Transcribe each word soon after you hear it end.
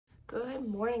Good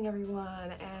morning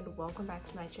everyone and welcome back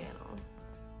to my channel.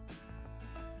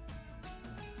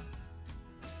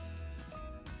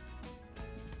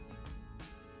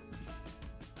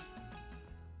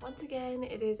 Once again,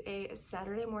 it is a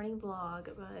Saturday morning vlog,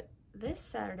 but this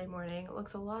Saturday morning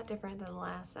looks a lot different than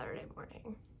last Saturday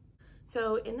morning.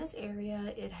 So in this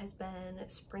area, it has been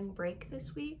spring break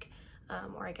this week,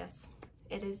 or I guess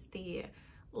it is the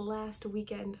last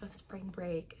weekend of spring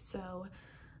break. So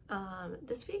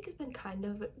this week has been kind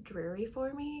of dreary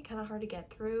for me, kind of hard to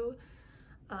get through.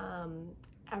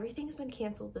 Everything's been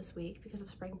canceled this week because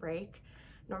of spring break.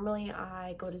 Normally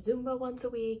I go to Zumba once a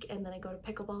week and then I go to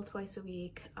pickleball twice a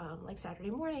week, like Saturday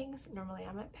mornings. Normally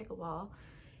I'm at pickleball,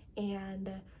 and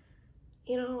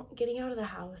you know, getting out of the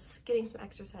house, getting some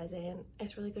exercise in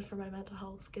is really good for my mental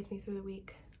health, gets me through the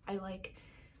week. I like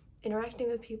interacting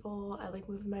with people, I like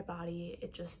moving my body,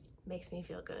 it just makes me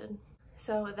feel good.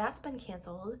 So that's been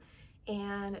canceled,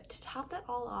 and to top that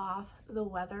all off, the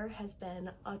weather has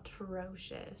been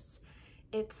atrocious.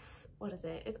 It's, what is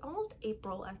it? It's almost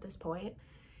April at this point,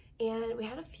 and we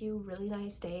had a few really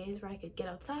nice days where I could get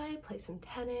outside, play some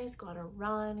tennis, go on a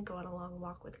run, go on a long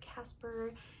walk with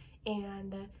Casper,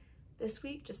 and this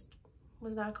week just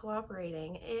was not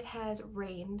cooperating. It has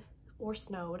rained or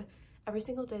snowed every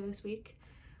single day this week.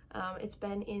 It's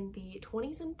been in the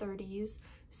 20s and 30s,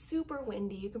 super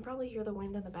windy. You can probably hear the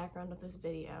wind in the background of this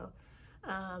video.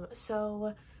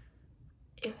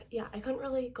 Yeah, I couldn't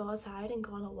really go outside and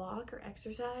go on a walk or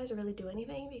exercise or really do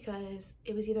anything because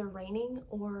it was either raining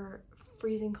or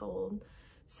freezing cold.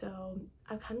 So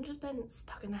I've kind of just been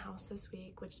stuck in the house this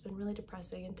week, which has been really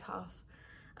depressing and tough.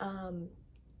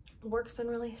 Work's been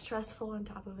really stressful on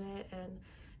top of it, and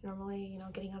normally, you know,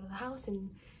 getting out of the house and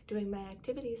doing my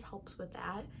activities helps with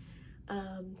that.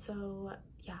 So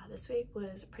yeah, this week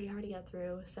was pretty hard to get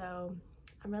through, so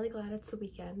I'm really glad it's the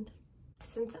weekend.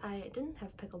 Since I didn't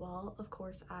have pickleball, of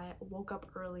course, I woke up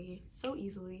early so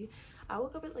easily. I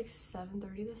woke up at like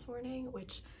 7:30 this morning,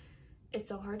 which is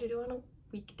so hard to do on a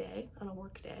weekday, on a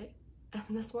work day. And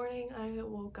this morning I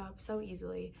woke up so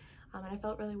easily, and I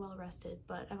felt really well rested,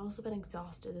 but I've also been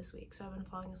exhausted this week, so I've been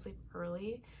falling asleep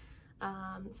early.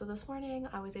 So this morning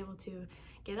I was able to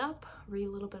get up, read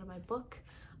a little bit of my book.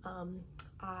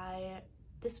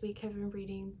 This week have been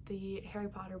reading the Harry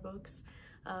Potter books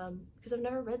because I've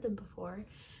never read them before.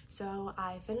 So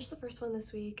I finished the first one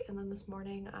this week, and then this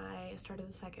morning I started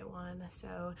the second one.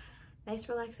 So nice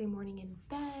relaxing morning in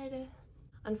bed.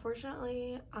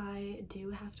 Unfortunately, I do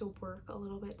have to work a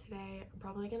little bit today. I'm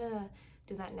probably gonna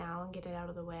do that now and get it out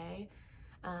of the way.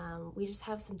 We just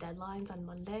have some deadlines on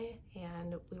Monday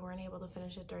and we weren't able to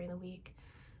finish it during the week.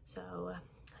 So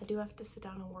I do have to sit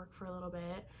down and work for a little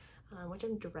bit, which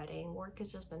I'm dreading. Work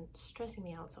has just been stressing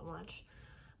me out so much.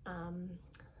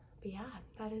 But yeah,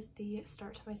 that is the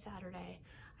start to my Saturday.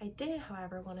 I did,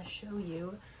 however, want to show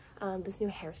you this new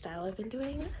hairstyle I've been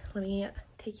doing. Let me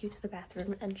take you to the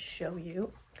bathroom and show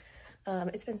you.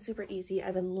 It's been super easy.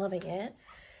 I've been loving it.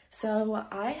 So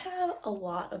I have a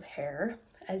lot of hair,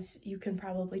 as you can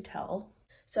probably tell.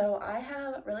 So I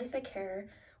have really thick hair.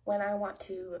 When I want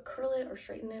to curl it or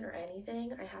straighten it or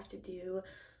anything, I have to do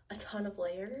a ton of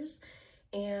layers.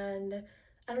 And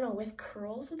I don't know, with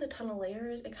curls with a ton of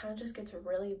layers, it kind of just gets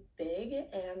really big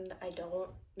and I don't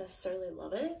necessarily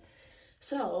love it.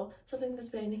 So something that's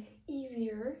been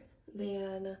easier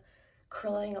than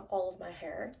curling all of my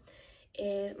hair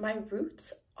is my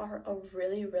roots are a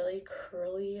really, really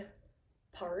curly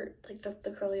part. Like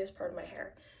the curliest part of my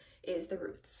hair is the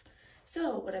roots.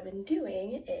 So what I've been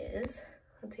doing is,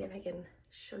 let's see if I can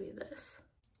show you this.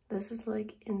 This is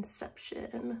like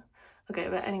Inception. Okay,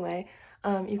 but anyway,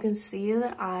 you can see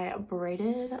that I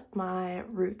braided my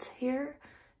roots here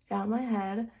down my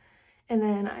head, and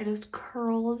then I just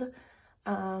curled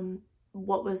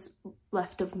what was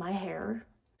left of my hair.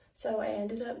 So I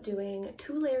ended up doing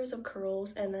 2 layers of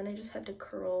curls, and then I just had to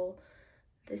curl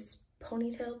this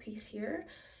ponytail piece here,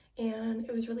 and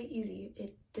it was really easy.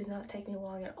 It did not take me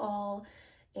long at all,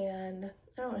 and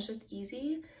I don't know, it's just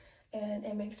easy and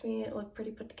it makes me look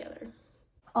pretty put together.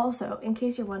 Also, in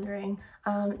case you're wondering,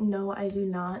 no, I do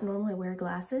not normally wear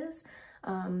glasses.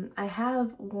 I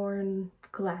have worn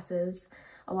glasses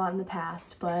a lot in the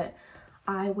past, but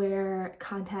I wear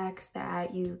contacts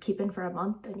that you keep in for a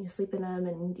month and you sleep in them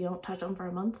and you don't touch them for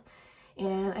a month.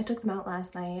 And I took them out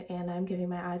last night and I'm giving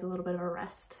my eyes a little bit of a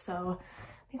rest. So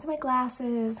these are my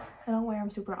glasses. I don't wear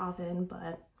them super often,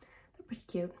 but they're pretty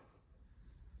cute.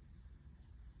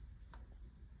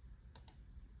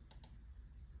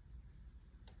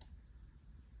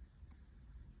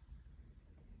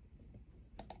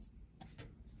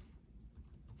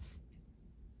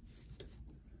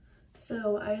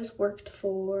 So I just worked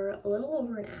for a little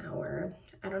over an hour.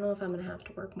 I don't know if I'm gonna have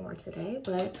to work more today,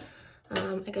 but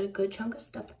I got a good chunk of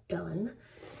stuff done.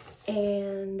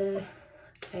 And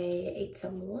I ate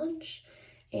some lunch,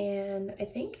 and I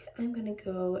think I'm gonna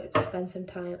go spend some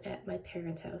time at my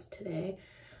parents' house today.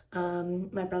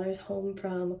 My brother's home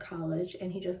from college, and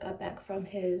he just got back from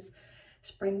his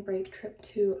spring break trip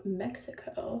to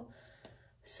Mexico.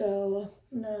 So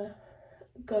I'm gonna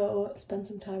go spend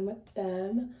some time with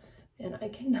them, and I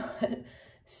cannot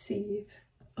see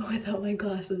without my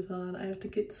glasses on. I have to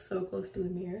get so close to the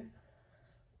mirror.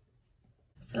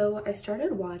 So I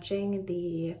started watching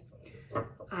the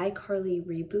iCarly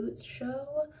reboots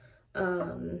show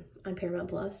on Paramount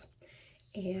Plus,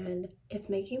 and it's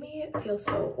making me feel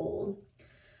so old.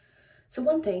 So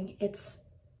one thing, it's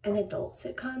an adult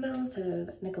sitcom now instead of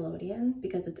Nickelodeon,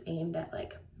 because it's aimed at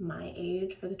like my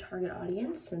age for the target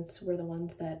audience, since we're the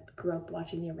ones that grew up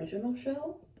watching the original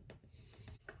show.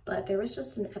 But there was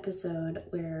just an episode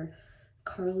where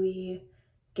Carly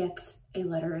gets a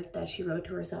letter that she wrote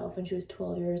to herself when she was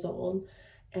 12 years old,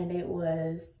 and it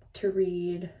was to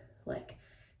read like,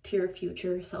 to your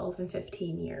future self in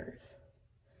 15 years.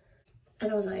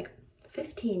 And I was like,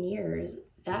 15 years?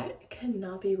 That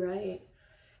cannot be right.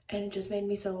 And it just made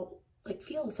me so like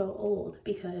feel so old,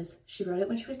 because she wrote it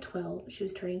when she was 12. She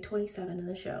was turning 27 in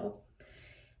the show.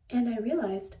 And I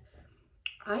realized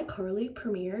iCarly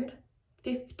premiered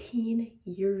 15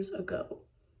 years ago,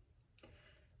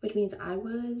 which means I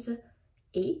was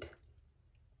 8.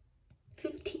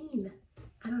 15.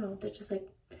 I don't know, that just like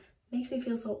makes me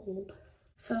feel so old.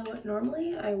 So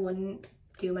normally I wouldn't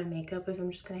do my makeup if I'm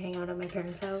just gonna hang out at my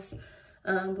parents' house,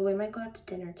 but we might go out to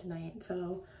dinner tonight,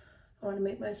 so I want to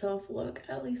make myself look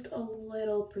at least a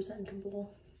little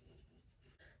presentable.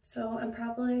 So I'm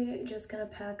probably just gonna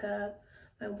pack up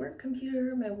my work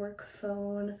computer, my work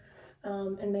phone,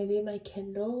 and maybe my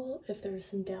Kindle if there's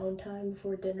some downtime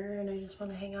before dinner and I just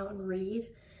want to hang out and read,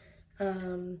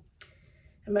 and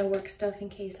my work stuff in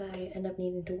case I end up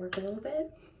needing to work a little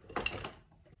bit.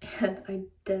 And I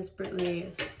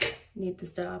desperately need to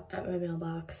stop at my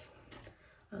mailbox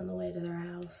on the way to their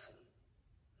house,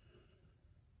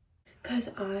 because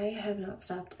I have not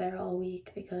stopped there all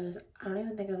week, because I don't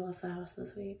even think I've left the house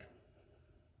this week.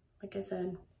 Like I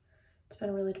said, it's been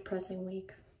a really depressing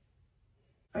week.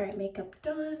 All right, makeup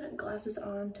done, glasses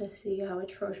on to see how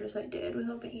atrocious I did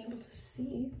without being able to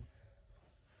see.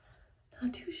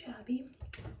 Not too shabby.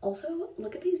 Also,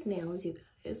 look at these nails, you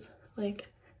guys.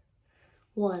 Like,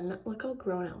 1, look how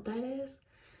grown out that is.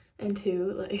 And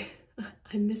 2, like,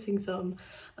 I'm missing some.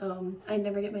 I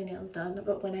never get my nails done,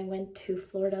 but when I went to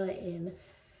Florida in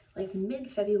like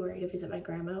mid-February to visit my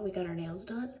grandma, we got our nails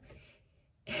done.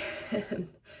 And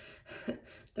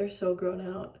they're so grown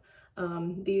out.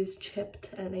 These chipped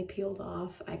and they peeled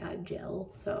off. I got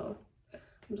gel, so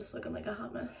I'm just looking like a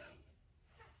hot mess.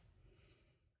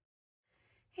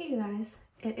 Hey you guys,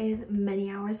 it is many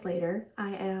hours later.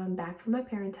 I am back from my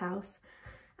parents' house.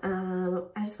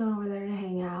 I just went over there to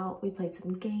hang out. We played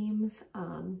some games.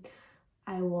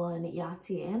 I won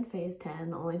Yahtzee and Phase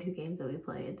 10, the only 2 games that we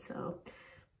played, so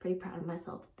pretty proud of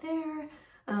myself there.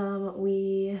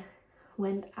 We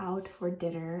went out for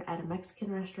dinner at a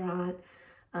Mexican restaurant.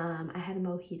 I had a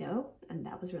mojito, and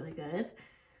that was really good.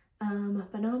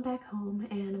 But now I'm back home,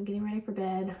 and I'm getting ready for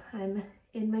bed. I'm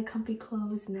in my comfy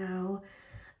clothes now.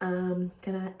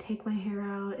 Gonna take my hair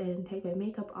out and take my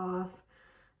makeup off.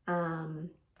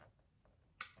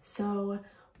 So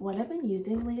what I've been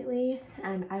using lately,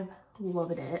 and I've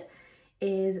loved it,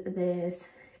 is this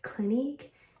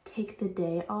Clinique Take the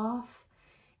Day Off,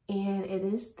 and it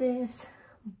is this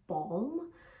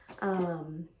balm.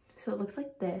 So it looks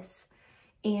like this,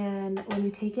 and when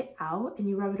you take it out and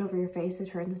you rub it over your face, it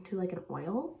turns into like an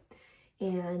oil,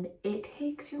 and it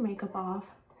takes your makeup off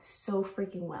so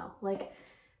freaking well. Like,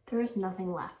 there is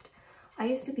nothing left. I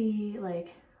used to be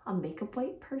like a makeup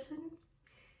wipe person,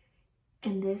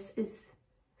 and this is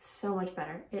so much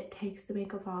better. It takes the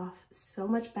makeup off so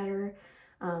much better.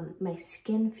 My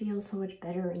skin feels so much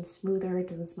better and smoother. It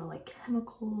doesn't smell like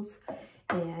chemicals,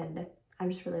 and I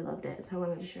just really loved it. So I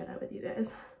wanted to share that with you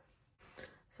guys.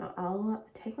 So I'll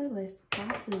take my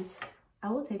glasses.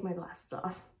 I will take my glasses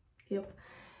off. Yep.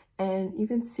 And you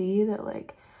can see that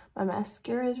like my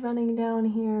mascara is running down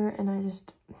here, and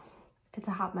it's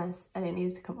a hot mess and it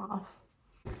needs to come off.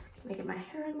 Let me get my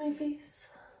hair in my face.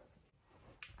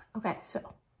 Okay,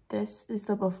 so this is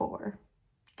the before.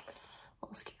 A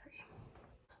little scary.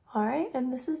 All right,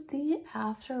 and this is the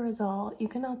after result. You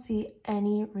cannot see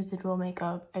any residual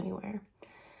makeup anywhere.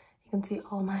 You can see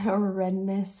all my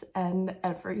redness and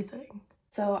everything.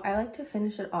 So I like to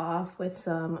finish it off with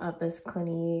some of this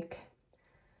Clinique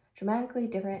dramatically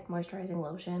different moisturizing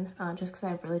lotion, just because I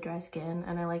have really dry skin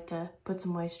and I like to put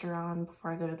some moisture on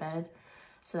before I go to bed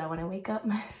so that when I wake up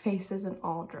my face isn't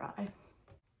all dry.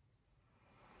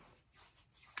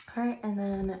 All right, and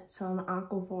then some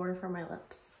Aquaphor for my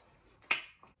lips.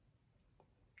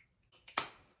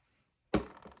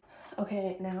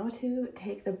 Okay, now to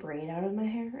take the braid out of my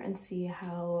hair and see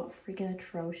how freaking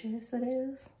atrocious it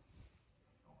is.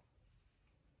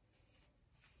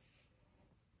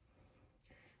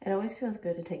 It always feels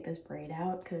good to take this braid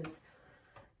out because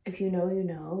if you know, you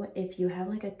know. If you have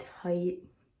like a tight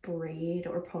braid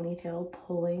or ponytail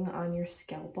pulling on your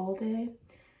scalp all day,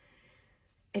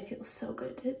 it feels so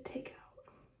good to take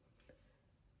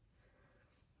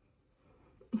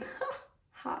out.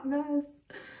 Hot mess.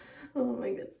 Oh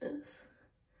my goodness.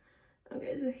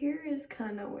 Okay, so here is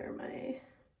kind of where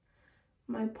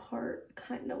my part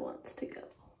kind of wants to go,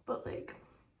 but like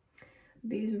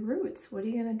these roots, what are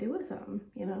you gonna do with them,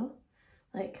 you know?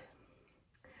 Like,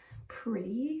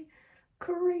 pretty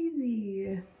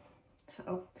crazy.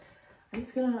 So I'm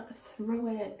just gonna throw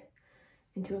it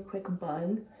into a quick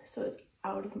bun so it's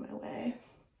out of my way.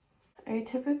 I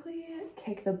typically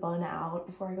take the bun out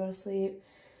before I go to sleep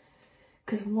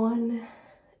because one,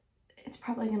 it's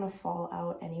probably gonna fall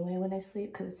out anyway when I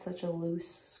sleep because it's such a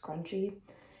loose scrunchie,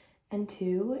 and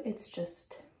two, it's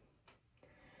just,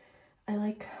 I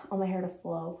like all my hair to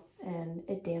flow and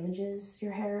it damages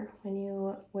your hair when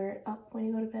you wear it up when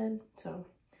you go to bed, so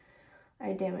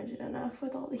I damage it enough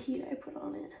with all the heat I put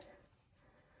on it.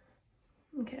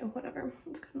 Okay, whatever,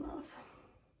 it's good enough.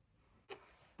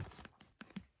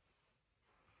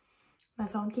 My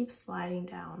phone keeps sliding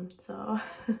down, so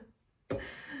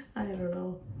I don't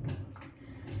know.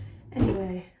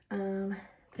 Anyway,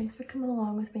 thanks for coming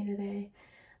along with me today.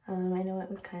 I know it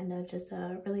was kind of just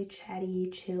a really chatty,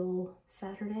 chill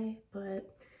Saturday,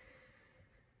 but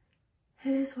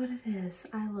it is what it is.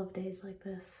 I love days like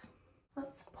this.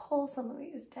 Let's pull some of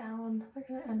these down. They're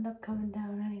gonna end up coming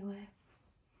down anyway.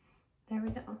 There we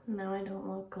go. Now I don't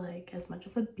look like as much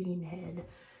of a beanhead,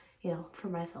 you know, for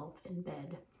myself in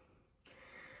bed.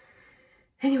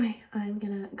 Anyway, I'm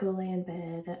gonna go lay in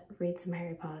bed, read some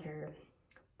Harry Potter,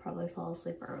 probably fall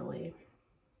asleep early.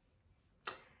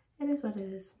 It is what it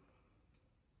is.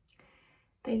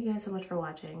 Thank you guys so much for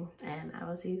watching, and I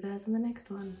will see you guys in the next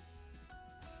one.